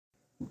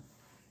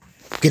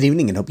Good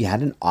evening and hope you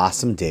had an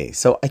awesome day.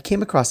 So I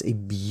came across a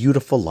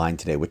beautiful line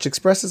today which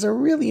expresses a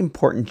really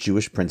important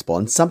Jewish principle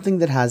and something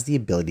that has the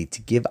ability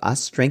to give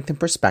us strength and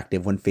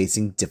perspective when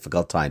facing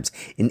difficult times,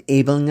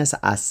 enabling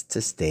us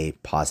to stay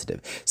positive.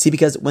 See,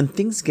 because when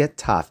things get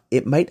tough,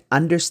 it might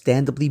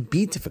understandably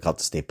be difficult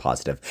to stay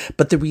positive.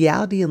 But the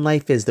reality in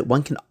life is that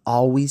one can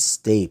always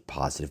stay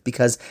positive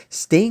because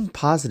staying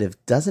positive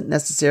doesn't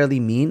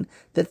necessarily mean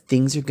that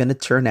things are going to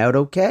turn out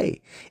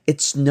okay.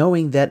 It's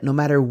knowing that no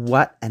matter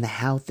what and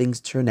how things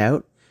turn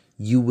out,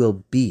 you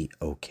will be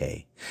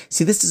okay.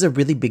 See, this is a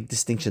really big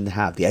distinction to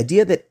have. The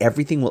idea that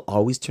everything will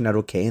always turn out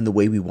okay in the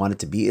way we want it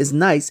to be is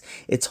nice,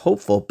 it's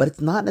hopeful, but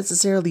it's not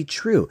necessarily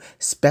true,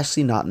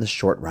 especially not in the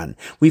short run.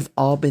 We've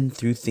all been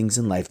through things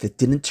in life that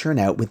didn't turn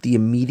out with the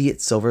immediate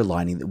silver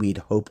lining that we'd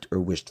hoped or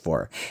wished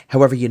for.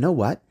 However, you know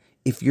what?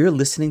 If you're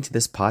listening to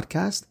this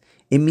podcast,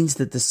 it means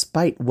that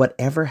despite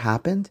whatever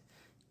happened,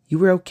 you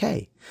were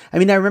okay. I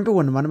mean, I remember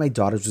when one of my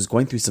daughters was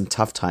going through some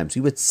tough times,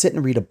 we would sit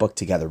and read a book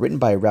together written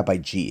by Rabbi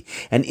G.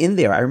 And in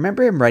there, I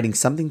remember him writing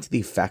something to the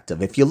effect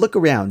of, if you look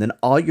around and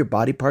all your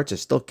body parts are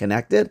still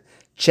connected,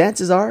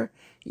 chances are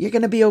you're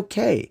going to be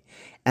okay.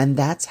 And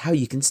that's how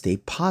you can stay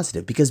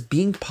positive, because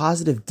being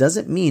positive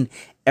doesn't mean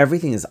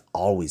everything is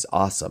always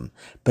awesome,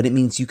 but it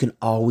means you can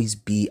always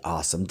be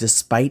awesome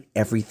despite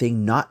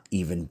everything not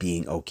even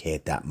being okay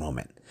at that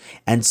moment.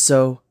 And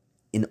so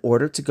in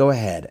order to go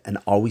ahead and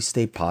always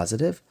stay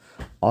positive,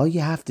 all you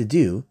have to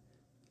do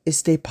is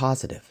stay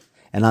positive.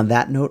 And on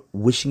that note,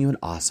 wishing you an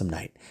awesome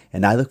night.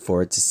 And I look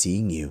forward to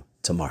seeing you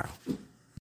tomorrow.